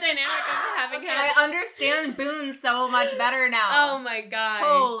 And that dynamic of having okay, I understand Boone so much better now. Oh my god.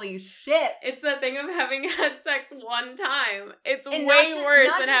 Holy shit. It's the thing of having had sex one time. It's and way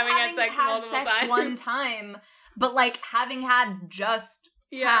worse than having had sex multiple times. One time, but, like, having had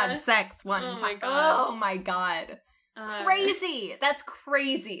had sex one time. Oh my god. Crazy. That's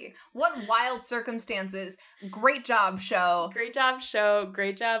crazy. What wild circumstances. Great job, show. Great job, show.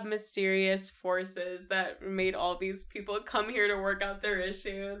 Great job, mysterious forces that made all these people come here to work out their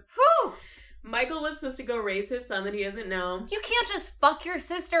issues. Whew. Michael was supposed to go raise his son that he doesn't know. You can't just fuck your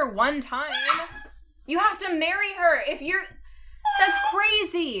sister one time. You have to marry her if you're... That's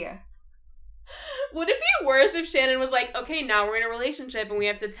crazy. Would it be worse if Shannon was like, okay, now we're in a relationship and we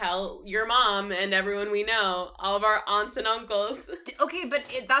have to tell your mom and everyone we know, all of our aunts and uncles? Okay, but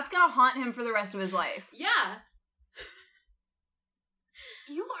that's gonna haunt him for the rest of his life. Yeah.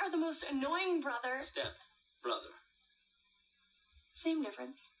 You are the most annoying brother. Step brother. Same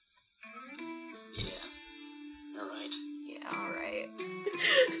difference. Yeah. Alright. Yeah, alright.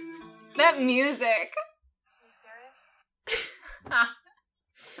 That music. Are you serious?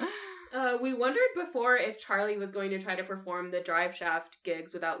 We wondered before if Charlie was going to try to perform the Drive Shaft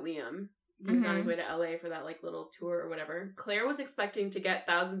gigs without Liam. He was on his way to LA for that, like, little tour or whatever. Claire was expecting to get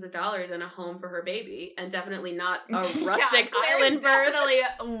thousands of dollars and a home for her baby, and definitely not a rustic island birth. Definitely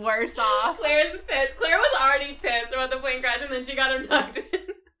worse off. Claire's pissed. Claire was already pissed about the plane crash, and then she got abducted.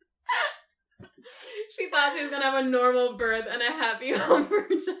 She thought she was going to have a normal birth and a happy home for her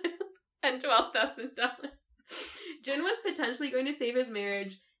child. And $12,000. Jin was potentially going to save his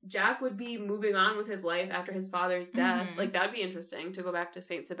marriage. Jack would be moving on with his life after his father's death. Mm-hmm. Like, that'd be interesting to go back to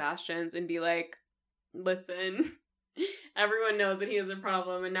St. Sebastian's and be like, listen, everyone knows that he has a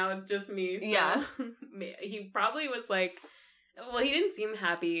problem and now it's just me. So yeah. He probably was like, well, he didn't seem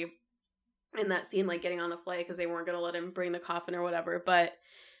happy in that scene, like, getting on the flight because they weren't going to let him bring the coffin or whatever. But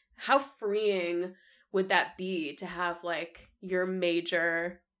how freeing would that be to have, like, your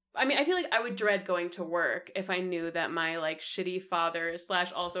major... I mean, I feel like I would dread going to work if I knew that my, like, shitty father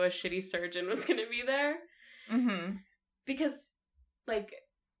 / also a shitty surgeon was going to be there. Mm-hmm. Because, like,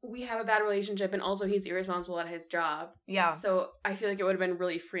 we have a bad relationship and also he's irresponsible at his job. Yeah. So I feel like it would have been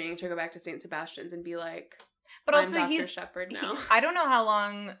really freeing to go back to St. Sebastian's and be like, but I'm also Dr. Shepard now. I don't know how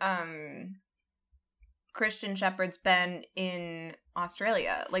long Christian Shepard's been in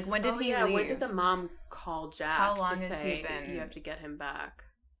Australia. Like, when did he leave? When did the mom call Jack how long to has say he been? You have to get him back?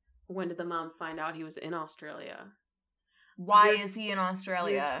 When did the mom find out he was in Australia? Why is he in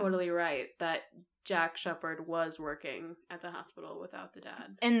Australia? You're totally right that Jack Shepard was working at the hospital without the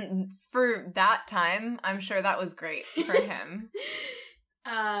dad. And for that time, I'm sure that was great for him.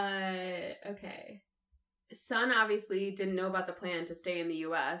 Okay. Son obviously didn't know about the plan to stay in the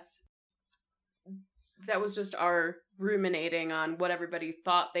U.S. That was just our ruminating on what everybody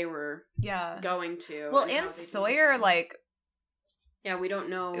thought they were going to. Well, and Sawyer, like... Yeah, we don't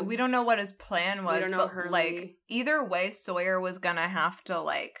know. We don't know what his plan was, we don't know but, Hurley. Like, either way, Sawyer was gonna have to,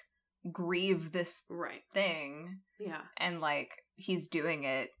 like, grieve this thing. Yeah. And, like, he's doing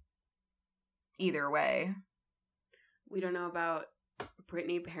it either way. We don't know about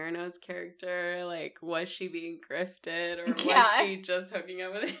Brittany Perno's character. Like, was she being grifted, or was she just hooking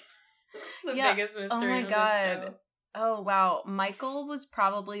up with him? The biggest mystery. Oh my god. Oh, wow. Michael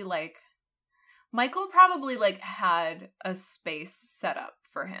probably, had a space set up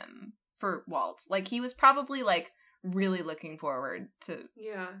for him, for Walt. Like, he was probably, like, really looking forward to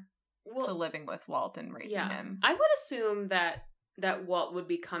living with Walt and raising him. I would assume that Walt would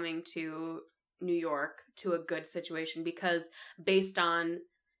be coming to New York to a good situation because based on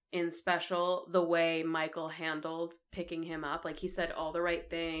in Special the way Michael handled picking him up. Like, he said all the right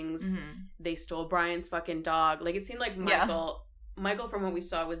things. Mm-hmm. They stole Brian's fucking dog. Like, it seemed like Michael, from what we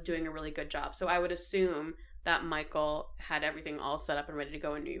saw, was doing a really good job. So I would assume that Michael had everything all set up and ready to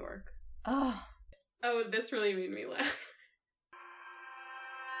go in New York. Oh, this really made me laugh.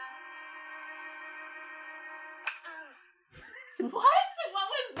 What? What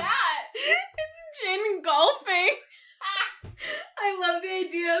was that? It's Jin golfing. I love the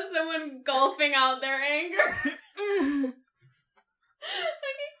idea of someone golfing out their anger. Like,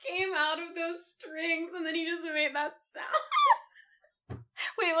 he came out of those strings and then he just made that sound.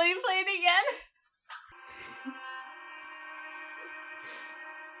 wait, will you play it again?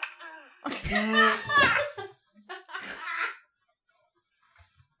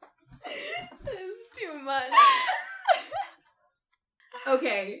 This is too much.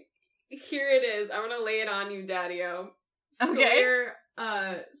 Okay, here it is. I'm gonna lay it on you, Daddy-O. Okay.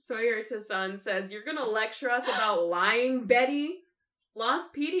 Sawyer to Son says, "You're gonna lecture us about lying, Betty?"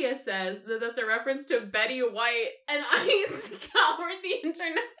 Lostpedia says that that's a reference to Betty White, and I scoured the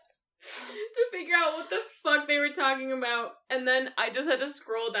internet to figure out what the fuck they were talking about, and then I just had to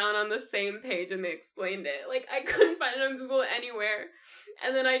scroll down on the same page and they explained it. Like, I couldn't find it on Google anywhere,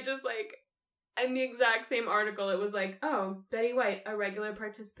 and then I just, like, in the exact same article, it was like, oh, Betty White, a regular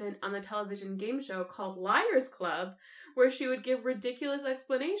participant on the television game show called Liars Club, where she would give ridiculous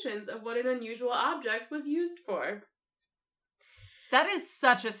explanations of what an unusual object was used for. That is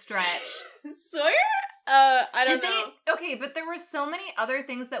such a stretch. Sawyer? I don't know. Okay, but there were so many other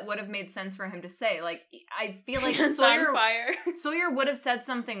things that would have made sense for him to say. Like, I feel like It's on fire. Sawyer would have said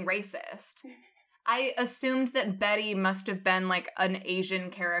something racist. I assumed that Betty must have been, like, an Asian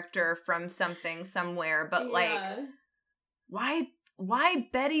character from something somewhere, but, like, why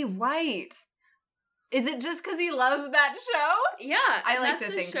Betty White? Is it just because he loves that show? Yeah, I like to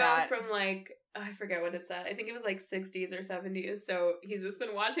think that. From, like, I forget what it's at. I think it was, like, 60s or 70s, so he's just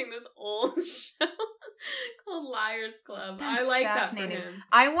been watching this old show called Liars Club. That's I like fascinating. that for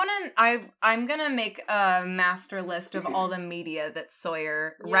him. I'm gonna make a master list of all the media that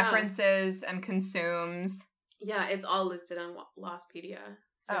Sawyer references and consumes. Yeah, it's all listed on Lostpedia.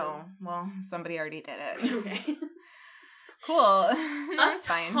 So. Oh, well, somebody already did it. Okay. Cool. That's a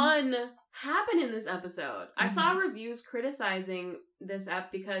fine. ton happened in this episode. I saw reviews criticizing this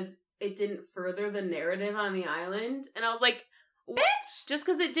ep because it didn't further the narrative on the island. And I was like, bitch! Just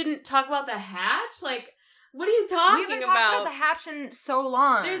because it didn't talk about the hatch? Like, what are you talking about? We haven't talked about the hatch in so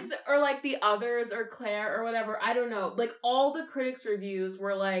long. Or like the others or Claire or whatever. I don't know. Like, all the critics' reviews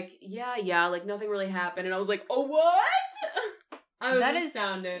were like, yeah, like nothing really happened. And I was like, oh, what? I was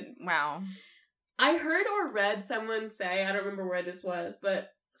astounded. Wow. I heard or read someone say, I don't remember where this was, but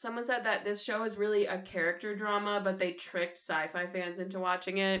someone said that this show is really a character drama, but they tricked sci-fi fans into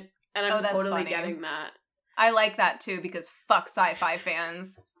watching it. And I'm totally funny. getting that. I like that too, because fuck sci-fi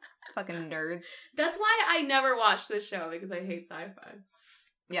fans. Fucking nerds. That's why I never watched this show, because I hate sci-fi.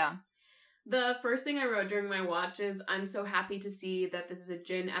 Yeah. The first thing I wrote during my watch is, I'm so happy to see that this is a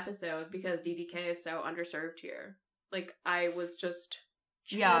Jin episode, because DDK is so underserved here. Like, I was just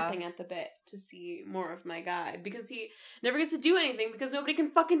chomping at the bit to see more of my guy, because he never gets to do anything, because nobody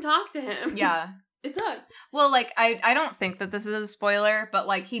can fucking talk to him. Yeah. It sucks. Well, like, I don't think that this is a spoiler, but,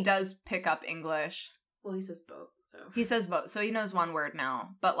 like, he does pick up English. Well, he says both, so. He says both, so he knows one word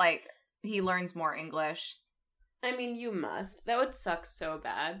now. But, like, he learns more English. I mean, you must. That would suck so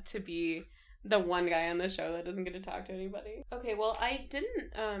bad to be the one guy on the show that doesn't get to talk to anybody. Okay, well, I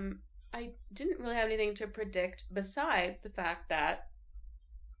didn't really have anything to predict besides the fact that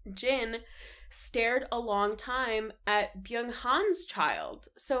Jin stared a long time at Byung-han's child.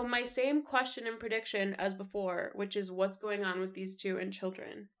 So my same question and prediction as before, which is what's going on with these two and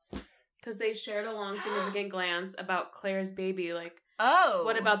children. Because they shared a long significant glance about Claire's baby, like, oh,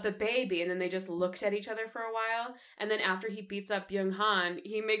 what about the baby? And then they just looked at each other for a while. And then after he beats up Byung-han,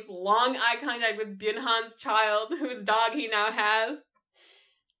 he makes long eye contact with Byung-han's child, whose dog he now has.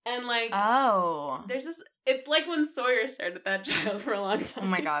 And, like, there's this, it's like when Sawyer stared at that child for a long time. Oh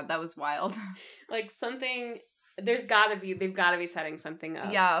my god, that was wild. Like, something, they've got to be setting something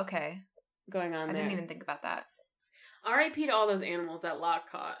up. Yeah, okay. Going on there. I didn't even think about that. R.I.P. to all those animals that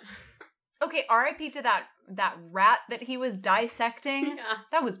Locke caught. Okay, R.I.P. to that rat that he was dissecting. Yeah.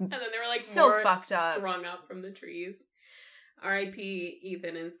 That was and then they were, like, so more fucked up. strung up from the trees. R.I.P.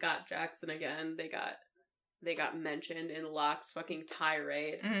 Ethan and Scott Jackson again. They got mentioned in Locke's fucking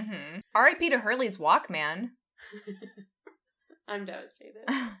tirade. Mm-hmm. R.I.P. to Hurley's Walkman. I'm devastated.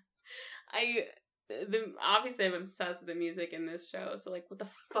 Obviously I'm obsessed with the music in this show, so, like, what the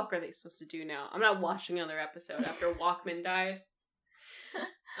fuck are they supposed to do now? I'm not watching another episode after Walkman died.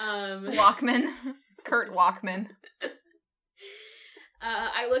 Walkman. Kurt Walkman.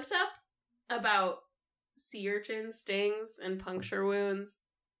 I looked up about sea urchin stings and puncture wounds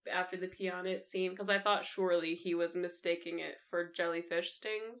after the pee on it scene, because I thought surely he was mistaking it for jellyfish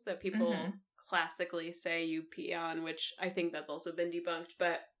stings that people classically say you pee on, which I think that's also been debunked,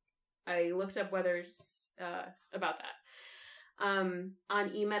 but I looked up whether about that. On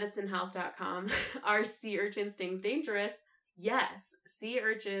emedicinehealth.com, are sea urchin stings dangerous? Yes. Sea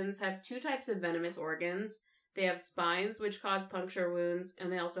urchins have 2 types of venomous organs. They have spines, which cause puncture wounds,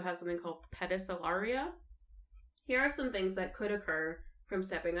 and they also have something called pedicelaria. Here are some things that could occur from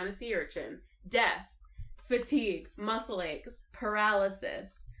stepping on a sea urchin. Death, fatigue, muscle aches,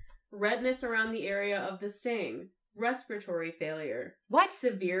 paralysis, redness around the area of the sting, respiratory failure,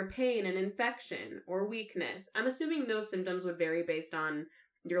 severe pain and infection, or weakness. I'm assuming those symptoms would vary based on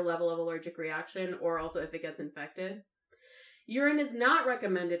your level of allergic reaction, or also if it gets infected. Urine is not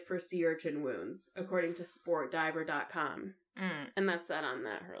recommended for sea urchin wounds, according to sportdiver.com. And that's that on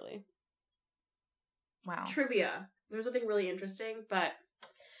that, Hurley. Wow. Trivia. There's something really interesting, but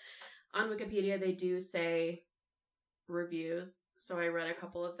on Wikipedia they do say reviews, so I read a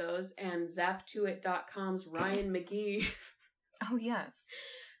couple of those, and zaptoit.com's Ryan McGee oh yes,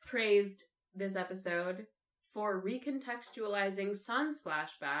 praised this episode for recontextualizing Sun's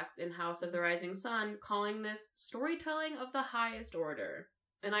flashbacks in House of the Rising Sun, calling this storytelling of the highest order.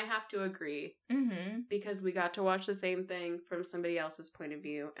 And I have to agree, because we got to watch the same thing from somebody else's point of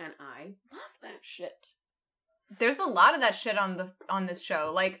view, and I love that shit. There's a lot of that shit on this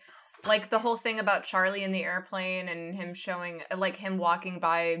show, like the whole thing about Charlie in the airplane and him showing, like him walking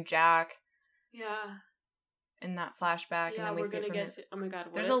by Jack. Yeah. In that flashback, and then we we're see gonna from get to, oh my god,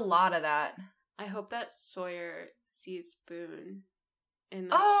 there's a lot of that. I hope that Sawyer sees Boone in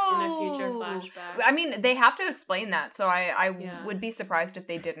a future flashback. I mean, they have to explain that, so I would be surprised if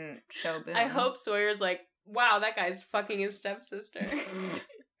they didn't show Boone. I hope Sawyer's like, wow, that guy's fucking his stepsister.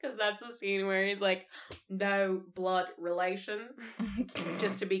 Because that's the scene where he's like, no blood relation.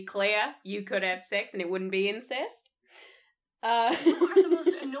 Just to be clear, you could have sex and it wouldn't be incest. You are the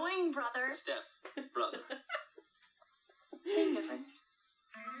most annoying brother. Step brother. Same difference.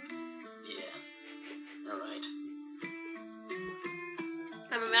 Yeah. Alright.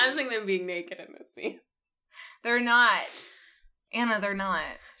 I'm imagining them being naked in this scene. They're not. Anna, they're not.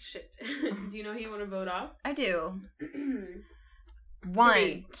 Shit. Do you know who you want to vote off? I do.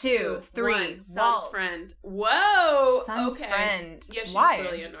 1, 2, 3. 1. Sun's friend. Whoa! Sun's friend. Yeah, she Why?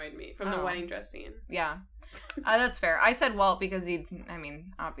 just really annoyed me from the wedding dress scene. Yeah. That's fair. I said Walt because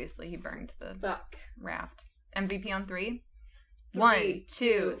obviously he burned the raft. MVP on 3? 1,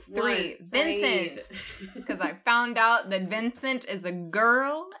 2, 3. Vincent! Because I found out that Vincent is a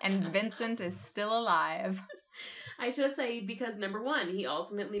girl and Vincent is still alive. I should say because number 1, he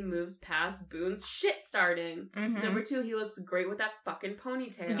ultimately moves past Boone's shit starting. Number 2, he looks great with that fucking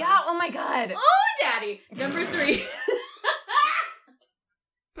ponytail. Yeah, oh my god. Oh, daddy! Number 3.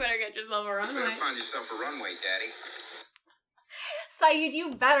 Better get yourself a runway. You better find yourself a runway, daddy. Saeed,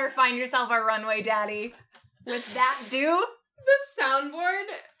 you better find yourself a runway, daddy. With that do? The soundboard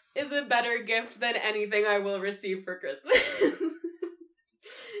is a better gift than anything I will receive for Christmas.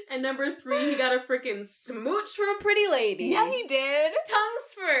 And number 3, he got a freaking smooch from a pretty lady. Yeah, he did.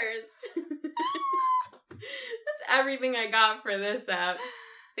 Tongues first. That's everything I got for this app.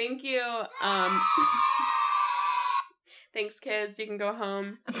 Thank you. Thanks, kids. You can go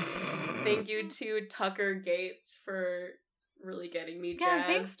home. Thank you to Tucker Gates for really getting me jazzed. Yeah,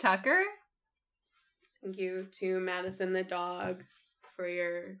 thanks, Tucker. Thank you to Madison the dog for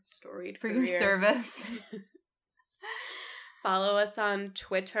your storied career. Your service. Follow us on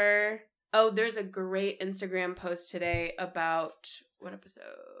Twitter. Oh, there's a great Instagram post today about what episode?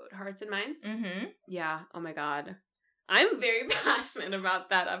 Hearts and Minds? Yeah. Oh my god. I'm very passionate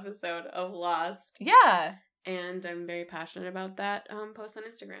about that episode of Lost. Yeah. And I'm very passionate about that post on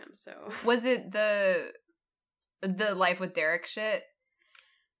Instagram. So was it the Life with Derek shit?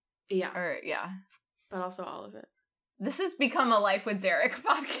 Yeah. Or yeah. But also all of it. This has become a Life with Derek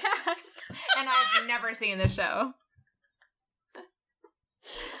podcast. And I've never seen the show.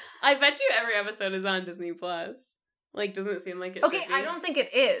 I bet you every episode is on Disney Plus. Like, doesn't it seem like it should be? I don't think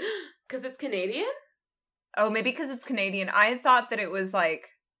it is. Because it's Canadian? Oh, maybe because it's Canadian. I thought that it was like...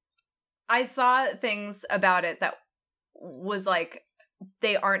 I saw things about it that was like,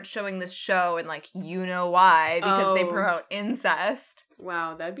 they aren't showing this show and like, you know why, because they promote incest.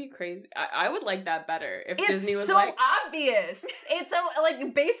 Wow, that'd be crazy. I would like that better if it's Disney was so like... obvious. It's so,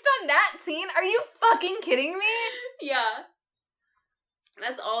 like, based on that scene, are you fucking kidding me? Yeah.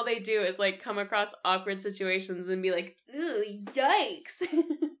 That's all they do is, like, come across awkward situations and be like, ooh, yikes.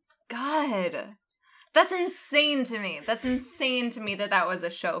 God. That's insane to me. That's insane to me that was a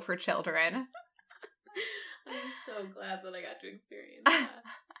show for children. I'm so glad that I got to experience that.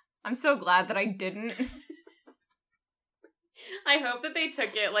 I'm so glad that I didn't. I hope that they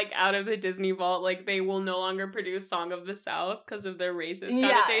took it, like, out of the Disney vault. Like, they will no longer produce Song of the South because of their racist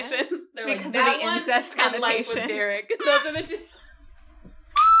connotations. They're because like, of the incest and connotations. Life with Derek. Those are the two.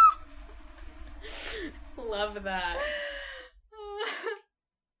 Love that.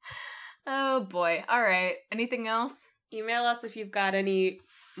 Oh, boy. All right. Anything else? Email us if you've got any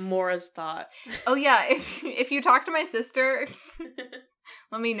Mora's thoughts. Oh, yeah. If you talk to my sister...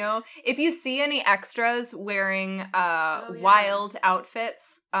 Let me know. If you see any extras wearing wild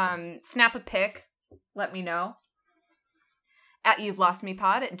outfits, snap a pic. Let me know. At You've Lost Me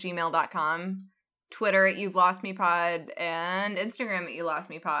Pod at gmail.com. Twitter at You've Lost Me Pod. And Instagram at You Lost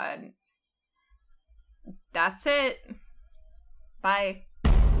Me Pod. That's it. Bye.